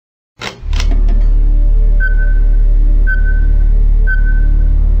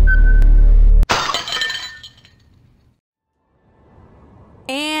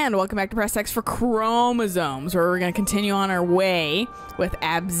and welcome back to Press X for Chromosomes, where we're going to continue on our way with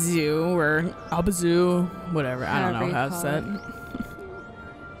Abzu, or Abzu, whatever. I don't know how it's said.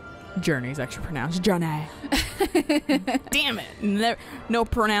 Journey's actually pronounced Journey. Damn it. No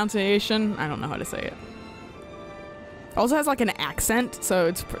pronunciation. I don't know how to say it. Also has like an accent, so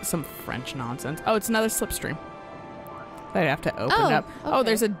it's some French nonsense. Oh, it's another slipstream. I'd have to open up. Okay. Oh,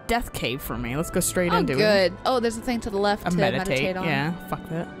 there's a death cave for me. Let's go straight into it. Oh, good. Oh, there's a thing to the left to meditate on. Yeah, fuck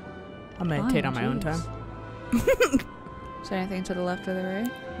that. I'll meditate on my own time. Is there anything to the left or the right?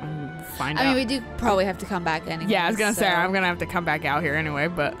 Find out. I mean, we do probably have to come back anyway. Yeah, I was gonna say I'm gonna have to come back out here anyway,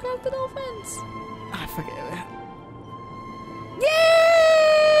 but. Look at the dolphins. I forget it.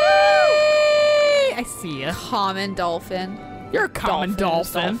 Yay! I see ya. Common dolphin. You're a common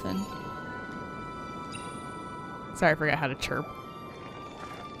dolphin. Sorry, I forgot how to chirp.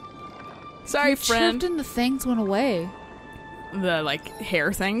 Sorry, friend. Chirped and the things went away. The, like,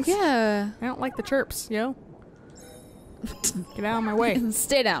 hair things? Yeah. I don't like the chirps, yo. Get out of my way.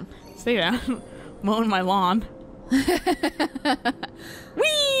 Stay down. Stay down. Mowing my lawn.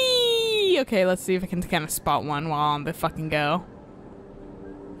 Whee! Okay, let's see if I can kind of spot one while on the fucking go.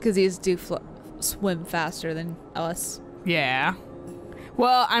 Because these do swim faster than us. Yeah.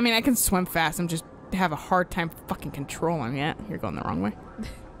 Well, I mean, I can swim fast. I'm just have a hard time fucking controlling it. You're going the wrong way.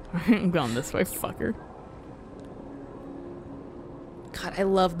 I'm going this way, fucker. God, I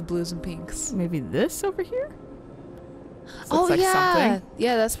love the blues and pinks. Maybe this over here? Oh, like yeah. Something.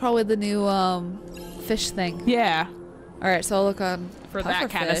 Yeah, that's probably the new fish thing. Yeah. All right, so I'll look on for that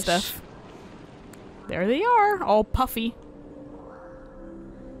kind of stuff. There they are, all puffy.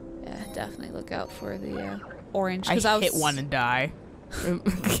 Yeah, definitely look out for the orange. I hit one and die.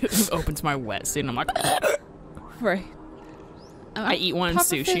 It opens my wetsuit and I'm like, right. I eat one in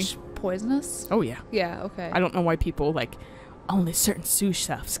sushi. Fish poisonous? Oh yeah. Yeah. Okay. I don't know why people like only certain sushi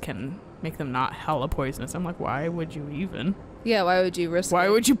stuffs can make them not hella poisonous. I'm like, why would you even? Yeah. Why would you risk? Why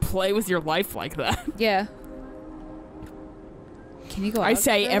would you play with your life like that? Yeah. Can you go out I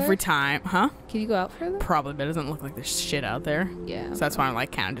say further? Every time, huh? Can you go out further? Probably, but it doesn't look like there's shit out there. Yeah. So that's why I'm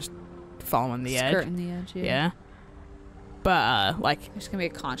like kind of just following the edge. Skirting the edge. Yeah. But like, there's gonna be a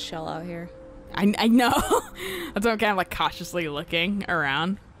conch shell out here. I know. That's why I'm kind of like cautiously looking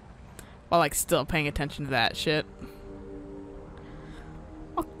around while like still paying attention to that shit.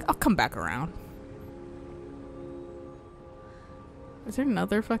 I'll come back around. Is there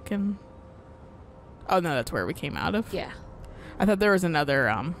another fucking? Oh no, that's where we came out of. Yeah. I thought there was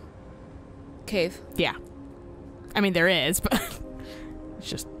another cave. Yeah. I mean there is, but it's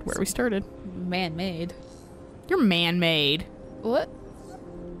just where we started. Man-made. You're man-made. What?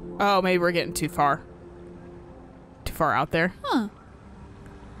 Oh, maybe we're getting too far. Too far out there. Huh.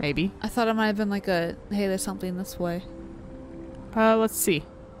 Maybe. I thought it might have been like a, hey, there's something this way. Let's see.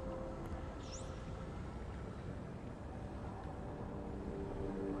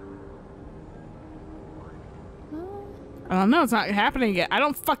 I don't know. It's not happening yet. I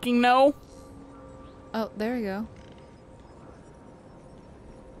don't fucking know. Oh, there we go.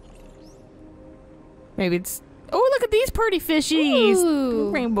 Maybe it's... Oh, look at these pretty fishies.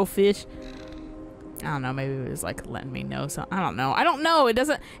 Ooh. Rainbow fish. I don't know. Maybe it was like letting me know something. I don't know. I don't know. It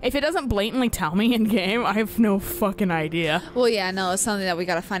doesn't... If it doesn't blatantly tell me in game, I have no fucking idea. Well, yeah, no. It's something that we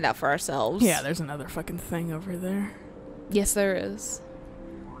gotta find out for ourselves. Yeah, there's another fucking thing over there. Yes, there is.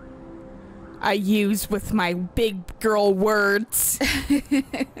 I use with my big girl words.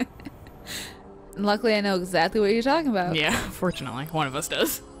 Luckily, I know exactly what you're talking about. Yeah, fortunately. One of us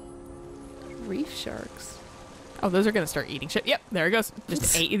does. Reef sharks. Oh, those are gonna start eating shit. Yep, there it goes.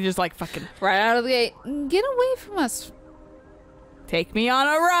 Just ate, just like fucking... Right out of the gate. Get away from us. Take me on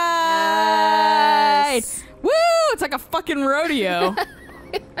a ride! Yes. Woo! It's like a fucking rodeo.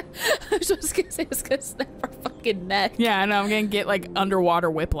 I was just gonna say it's gonna snap our fucking neck. Yeah, I know. I'm gonna get like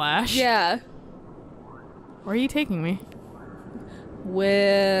underwater whiplash. Yeah. Where are you taking me?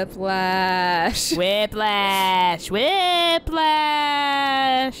 Whiplash. Whiplash. Whiplash.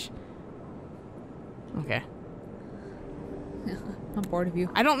 Okay. I'm bored of you.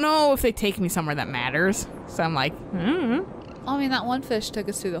 I don't know if they take me somewhere that matters. So I'm like, I mean, that one fish took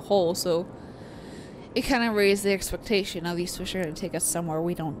us through the hole, so it kind of raised the expectation of these fish are going to take us somewhere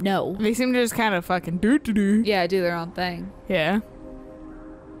we don't know. They seem to just kind of fucking do. Yeah, do their own thing. Yeah.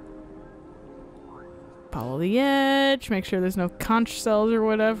 Follow the edge. Make sure there's no conch shells or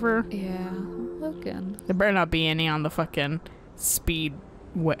whatever. Yeah, looking. There better not be any on the fucking speed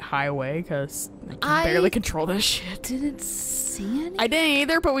highway, because I can barely control this shit. Didn't see any? I didn't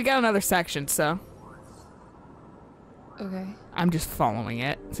either, but we got another section, so. Okay. I'm just following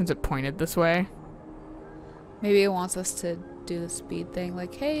it since it pointed this way. Maybe it wants us to do the speed thing.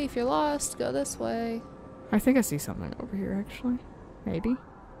 Like, hey, if you're lost, go this way. I think I see something over here, actually. Maybe.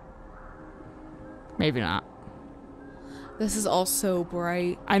 Maybe not. This is all so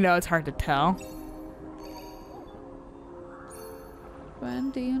bright. I know, it's hard to tell.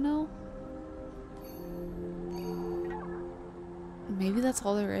 Ren, do you know? Maybe that's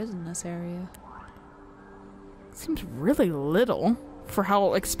all there is in this area. Seems really little for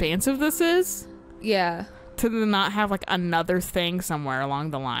how expansive this is. Yeah. To not have like another thing somewhere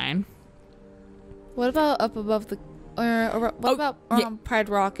along the line. What about up above the... Or what about Pride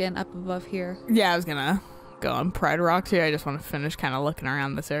Rock and up above here? Yeah, I was gonna go on Pride Rock too. I just want to finish kind of looking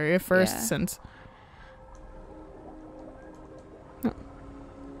around this area first since... No.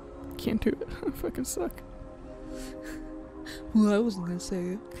 Can't do it. I fucking suck. Well, I wasn't gonna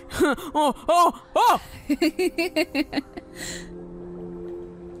say it. Oh!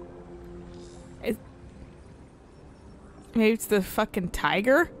 Maybe it's the fucking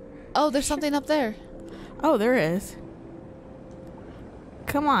tiger? Oh, there's something up there. Oh, there is.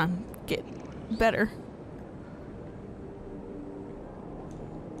 Come on, get better.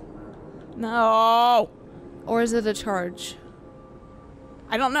 No! Or is it a charge?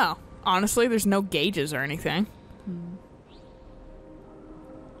 I don't know. Honestly, there's no gauges or anything.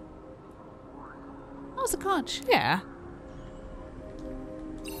 Oh, it's a conch. Yeah.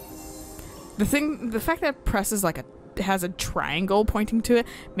 The fact that it presses like has a triangle pointing to it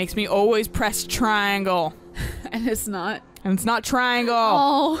makes me always press triangle. And it's not. And it's not triangle.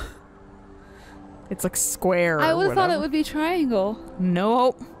 Oh. It's like square. I would have thought it would be triangle.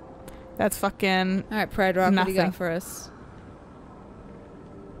 Nope. That's fucking... Alright, Pride Rock, nothing. what do you got for us?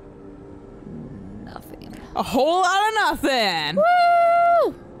 Nothing. A whole lot of nothing.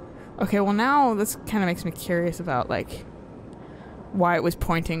 Woo! Okay, well now this kind of makes me curious about like why it was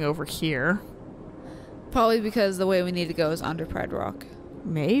pointing over here. Probably because the way we need to go is under Pride Rock.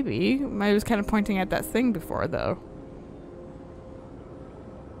 Maybe. I was kind of pointing at that thing before though.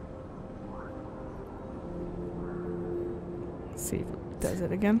 Let's see if it does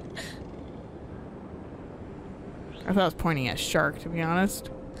it again. I thought I was pointing at shark, to be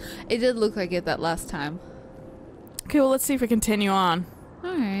honest. It did look like it that last time. Okay, well let's see if we continue on.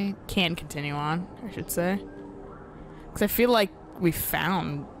 Alright. Can continue on, I should say. Because I feel like we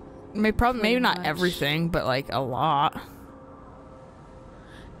found... maybe not much. everything, but like a lot.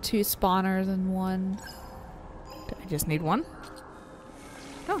 2 spawners and 1. Do I just need 1?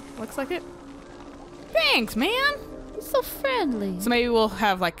 Oh, looks like it. Thanks, man! He's so friendly. So maybe we'll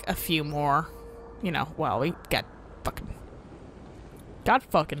have like a few more, you know, well, we got fucking... God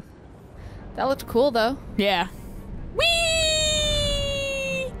fucking. That looked cool, though. Yeah.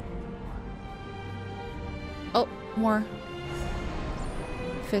 Whee! Oh, more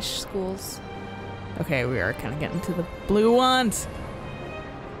fish schools. Okay, we are kind of getting to the blue ones.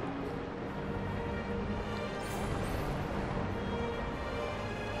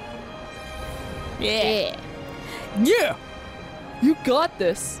 Yeah. Yeah! You got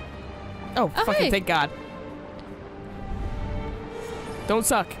this. Oh, fucking hey. thank God. Don't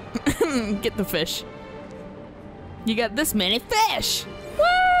suck. Get the fish. You got this many fish!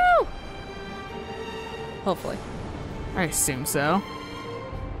 Woo! Hopefully. I assume so.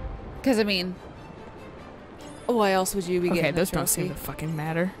 Because, I mean... why else would you be getting Okay, a those don't seem trophy? to fucking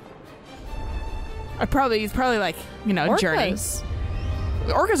matter. It's probably like, you know, journey. Orcas.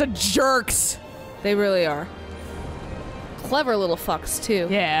 Orcas are jerks! They really are. Clever little fucks, too.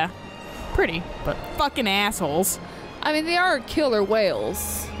 Yeah. Pretty, but fucking assholes. I mean, they are killer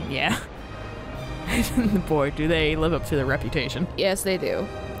whales. Yeah. Boy, do they live up to their reputation. Yes, they do.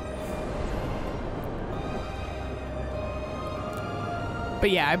 But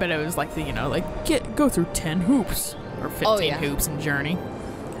yeah, I bet it was like the, you know, like go through 10 hoops or 15 hoops in Journey.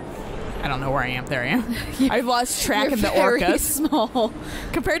 I don't know where I am. There I am. I've lost track of the very orcas. Small.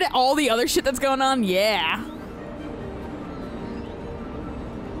 Compared to all the other shit that's going on, yeah.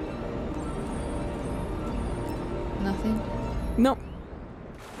 Nothing. Nope.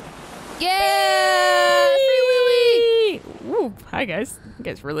 Yeah! Free Willy! Woo. Hi, guys. You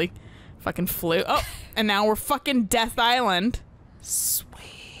guys really fucking flew. Oh, and now we're fucking Death Island.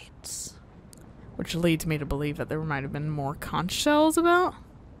 Sweet. Which leads me to believe that there might have been more conch shells about.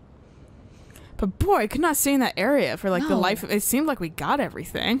 But boy, I could not stay in that area for like the life of it. Seemed like we got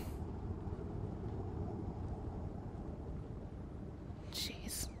everything.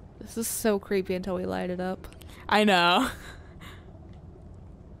 Jeez. This is so creepy until we light it up. I know.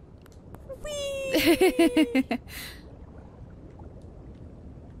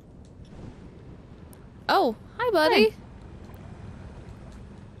 Oh, hi, buddy. Hey.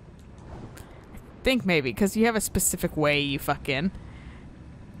 think maybe, because you have a specific way you fucking...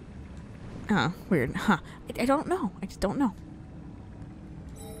 Oh, weird. Huh. I don't know. I just don't know.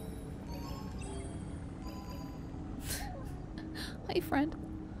 Hi, friend.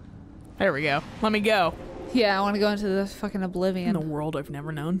 There we go. Let me go. Yeah, I want to go into the fucking oblivion. In the world I've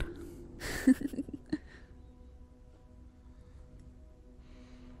never known.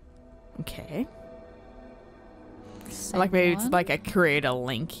 Okay. Same Like maybe one. it's like I create a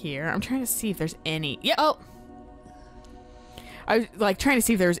link here. I'm trying to see if there's any. Yep. Oh, I was like trying to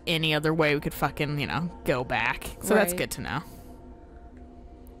see if there's any other way we could fucking, you know, go back. So that's Right. good to know.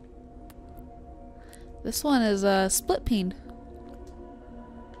 this one is split peened.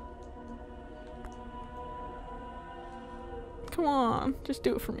 Come on, just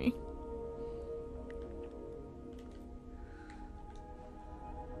do it for me.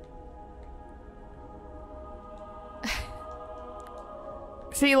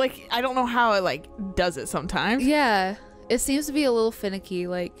 See, like, I don't know how it, like, does it sometimes. Yeah, it seems to be a little finicky.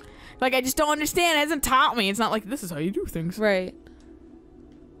 Like, Like, I just don't understand. It hasn't taught me. It's not like, this is how you do things. right.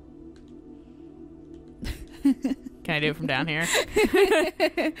 Can I do it from down here?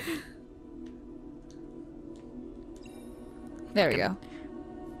 There we go.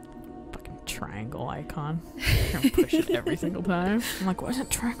 Fucking triangle icon. I'm push it every single time. I'm like, what is it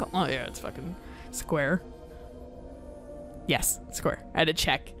triangle? Oh, yeah, it's fucking square. Yes, square. I had to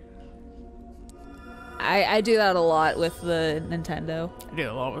check. I do that a lot with the Nintendo. I do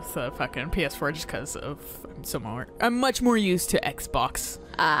a lot with the fucking PS4 just because of I'm much more used to Xbox.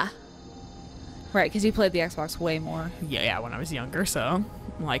 Ah. Right, because you played the Xbox way more. Yeah, when I was younger, so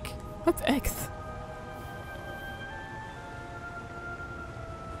I'm like, what's X?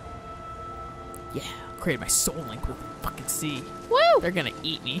 Yeah, created my soul link with fucking C. Woo! They're gonna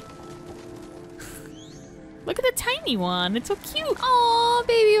eat me. Look at the tiny one. It's so cute. Aw,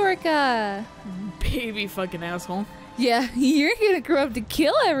 baby Orca. Baby fucking asshole. Yeah, you're gonna grow up to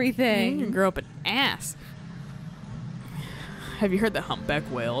kill You everything. can grow up an ass. Have you heard that humpback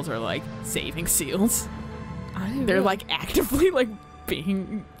whales are like saving seals? They're like actively like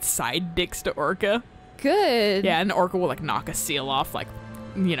being side dicks to Orca. good. Yeah, and the Orca will like knock a seal off like,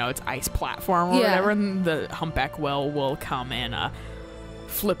 you know, its ice platform or Yeah. whatever, and the humpback whale will come and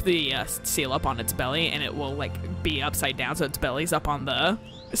flip the seal up on its belly, and it will like be upside down so its belly's up on the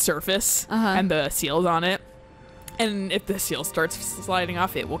surface and the seal's on it. And if the seal starts sliding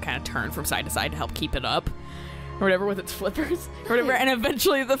off, it will kind of turn from side to side to help keep it up or whatever with its flippers or whatever. And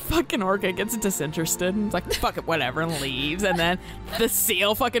eventually the fucking Orca gets disinterested and it's like, fuck it, whatever, and leaves. And then the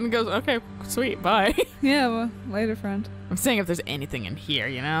seal fucking goes, okay, sweet, bye. Yeah, well, later, friend. I'm saying if there's anything in here,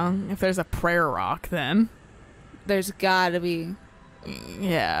 you know? If there's a prayer rock, then... There's gotta be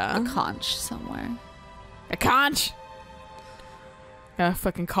Yeah. a conch somewhere. A conch! Gotta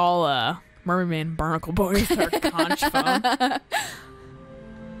fucking call, Mermaid Barnacle Boy with our conch phone.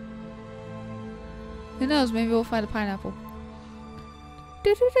 Who knows? Maybe we'll find a pineapple.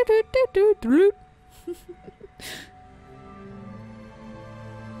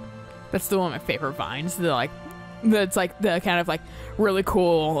 That's still one of my favorite vines. It's like the kind of like really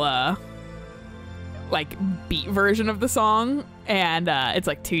cool like beat version of the song, and it's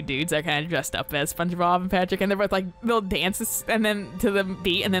like two dudes that are kind of dressed up as SpongeBob and Patrick, and they're both like they'll dance and then to the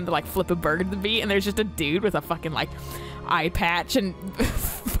beat, and then they like flip a burger to the beat, and there's just a dude with a fucking like eye patch and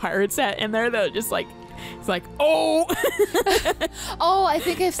pirate hat in there that just like it's like oh Oh, I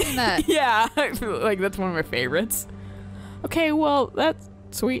think I've seen that. yeah, like that's one of my favorites. Okay, well that's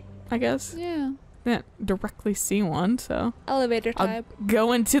sweet, I guess. Yeah. Didn't directly see one, so Elevator I'll type.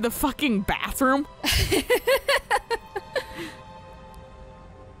 go into the fucking bathroom.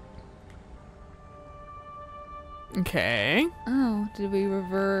 Okay. Oh, did we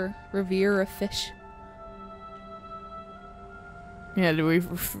revere a fish? Yeah, do we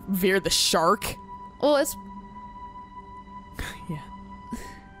veer the shark? Well, it's Yeah.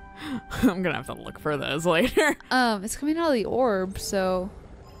 I'm gonna have to look for those later. it's coming out of the orb, so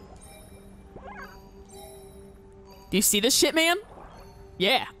Do you see this shit, man?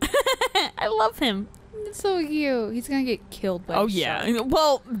 Yeah. I love him. it's so cute. He's gonna get killed by. Oh a yeah. shark.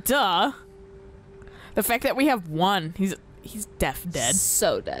 Well, duh. The fact that we have one, he's deaf dead.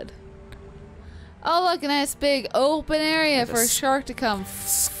 So dead. Oh, look, a nice big open area for a This- shark to come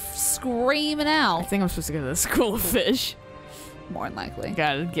screaming I out. think I'm supposed to go to the school of fish. More than likely.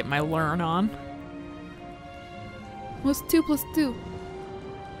 Gotta get my learn on. What's 2 + 2?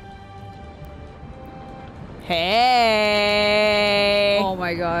 Hey. Oh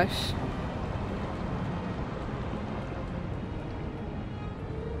my gosh.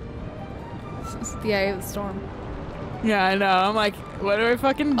 This is the eye of the storm. Yeah, I know. I'm like, what do I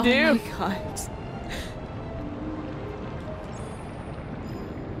fucking do? Oh my god.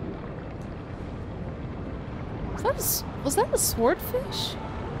 Was that a swordfish?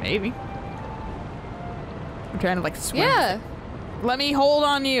 Maybe. I'm trying to like swim. Yeah. Let me hold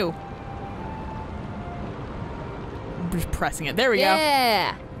on you. I'm just pressing it. There we go.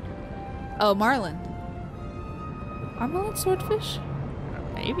 Yeah. Oh, marlin. Are marlin swordfish?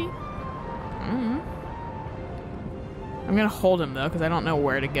 Maybe. I'm gonna hold him though, because I don't know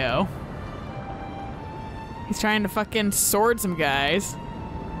where to go. He's trying to fucking sword some guys.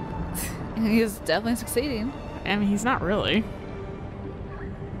 He's definitely succeeding. I mean, he's not really.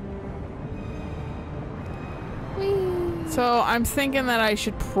 Whee. So I'm thinking that I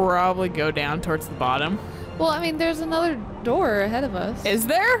should probably go down towards the bottom. Well, I mean, there's another door ahead of us. Is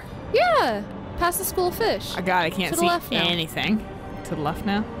there? Yeah. Past the school of fish. Oh god, I can't To the see left now. anything. To the left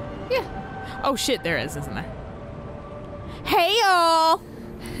now? Yeah. Oh shit, there is, isn't there? Hey y'all!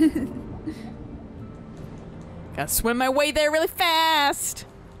 Gotta swim my way there really fast.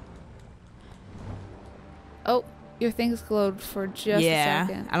 Oh, your thing's glowed for just a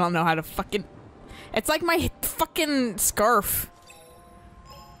second. I don't know how to fucking... It's like my fucking scarf.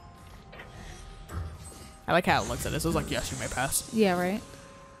 I like how it looks at us. It was like, yes, you may pass. Yeah, right.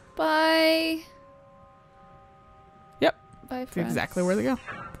 Bye. Yep. Bye, That's friends. exactly where they go.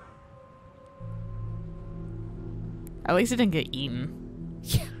 At least it didn't get eaten.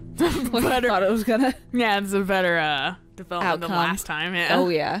 Yeah. Better. I thought it was gonna. Yeah, it's a better development than Outcome. last time. Yeah. Oh,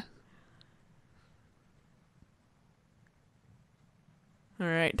 yeah. All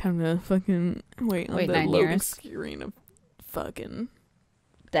right, time to fucking wait on the 9 loading years. screen of fucking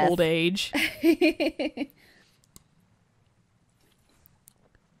Death. old age.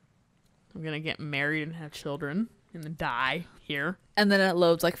 I'm gonna get married and have children and then die here. And then it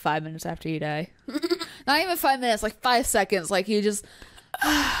loads like 5 minutes after you die. Not even 5 minutes, like 5 seconds. Like you just.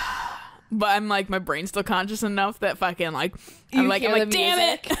 But I'm like, my brain's still conscious enough that fucking like, You I'm like, hear the damn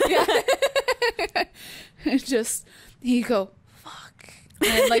it! Yeah. It's just, you go, fuck.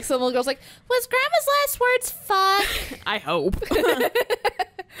 And like someone goes like, was grandma's last words fuck? I hope.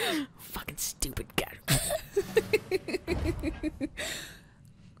 Fucking stupid guy.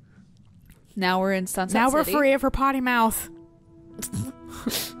 Now we're in Sunset Now City. we're free of her potty mouth.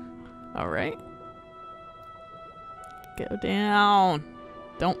 All right. Go down.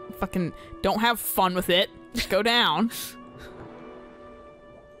 Don't have fun with it. Just go down.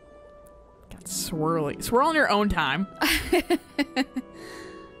 Got swirly. Swirl in your own time.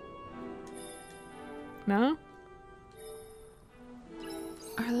 No?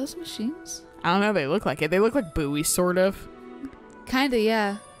 Are those machines? I don't know. They look like it. They look like buoys, sort of. Kinda,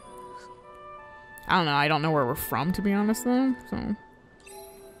 yeah. I don't know. I don't know where we're from, to be honest, though. So,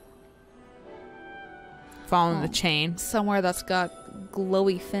 following the chain. Somewhere that's got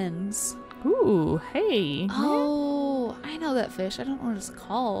glowy fins. Ooh, hey. Oh, I know that fish. I don't know what it's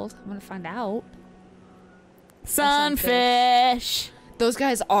called. I'm gonna find out. Sunfish. Those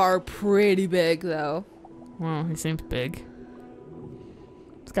guys are pretty big, though. Well, he seems big.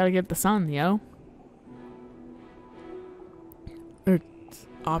 Just gotta get the sun, yo. There's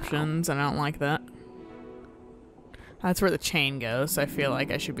options, and I don't like that. That's where the chain goes, so I feel like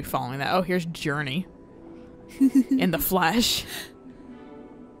I should be following that. Oh, here's Journey. In the flesh.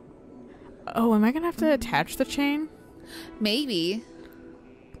 Oh, am I gonna have to attach the chain? Maybe.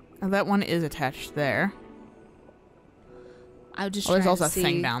 Oh, that one is attached there. I'm just. Oh, there's trying also to a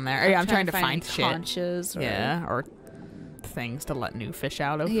thing see- down there. Yeah, I'm trying to find any shit. conches or- Yeah, or things to let new fish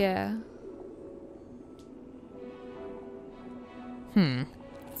out of. Yeah.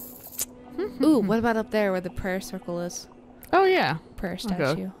 Ooh, what about up there where the prayer circle is? Oh, yeah. Prayer I'll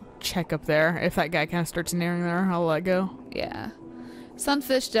go statue. check up there. If that guy kind of starts nearing there, I'll let go. Yeah.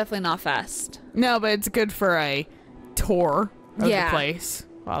 Sunfish definitely not fast. No, but it's good for a tour of Yeah. the place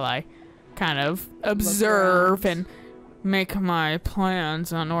while I kind of observe around. and make my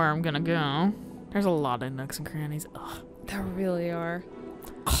plans on where I'm gonna go. There's a lot of nooks and crannies. Ugh. There really are.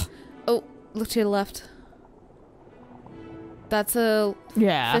 Oh, look to your left. That's a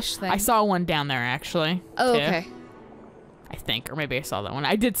Yeah, fish thing. I saw one down there actually. Oh, too, okay. I think, or maybe I saw that one.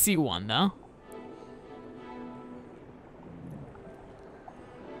 I did see one though.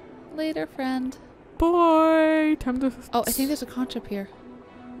 Later, friend. Boy, time to. Oh, I think there's a conch up here.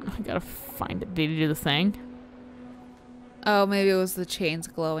 I gotta find it. Did he do the thing? Oh, maybe it was the chains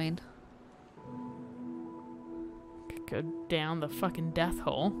glowing. Go down the fucking death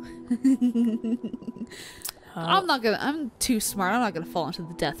hole. I'm too smart. I'm not gonna fall into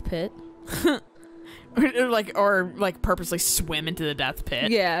the death pit. or like purposely swim into the death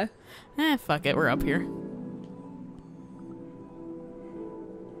pit. Yeah. Fuck it, we're up here.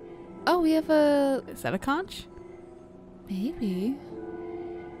 Oh, we have a... Is that a conch? Maybe.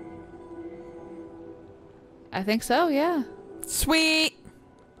 I think so, yeah. Sweet.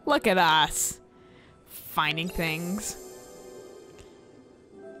 Look at us. Finding things.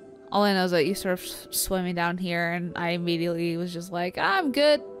 All I know is that you sort of swimming down here, and I immediately was just like, I'm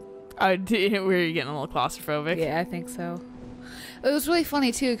good. Oh, were you getting a little claustrophobic? Yeah, I think so. It was really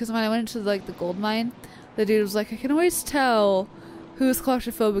funny, too, because when I went into, like, the gold mine, the dude was like, I can always tell who's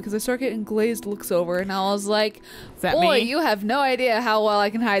claustrophobic because I start getting glazed looks over, and I was like, Is that boy, me? you have no idea how well I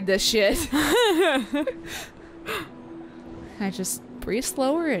can hide this shit. I just breathe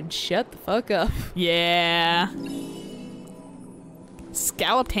slower and shut the fuck up. Yeah.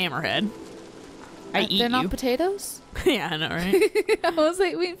 Scalloped hammerhead. I eat They're not you. potatoes? Yeah, I know, right? I was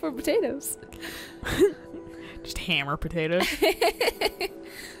like waiting for potatoes. Just hammer potatoes.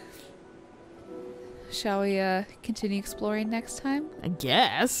 Shall we continue exploring next time? I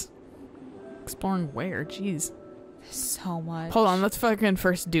guess. Exploring where? Jeez. There's so much. Hold on, let's fucking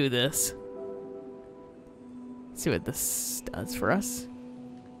first do this. See what this does for us.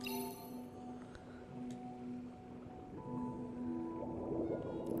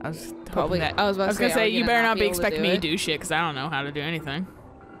 I was Probably. hoping that, I was about to gonna say are we you gonna better not be able to expecting me to it? do shit because I don't know how to do anything.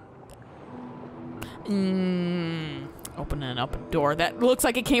 Opening up a door that looks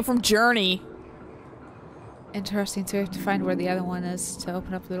like it came from Journey. Interesting, so we have to find where the other one is to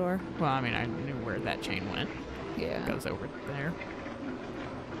open up the door. Well, I mean, I knew where that chain went. Yeah. It goes over there.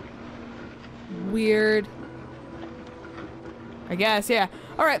 Weird. I guess, yeah.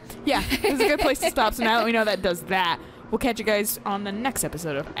 All right, yeah, this is a good place to stop. So now that we know that does that, we'll catch you guys on the next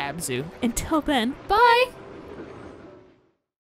episode of Abzu. Until then, Bye!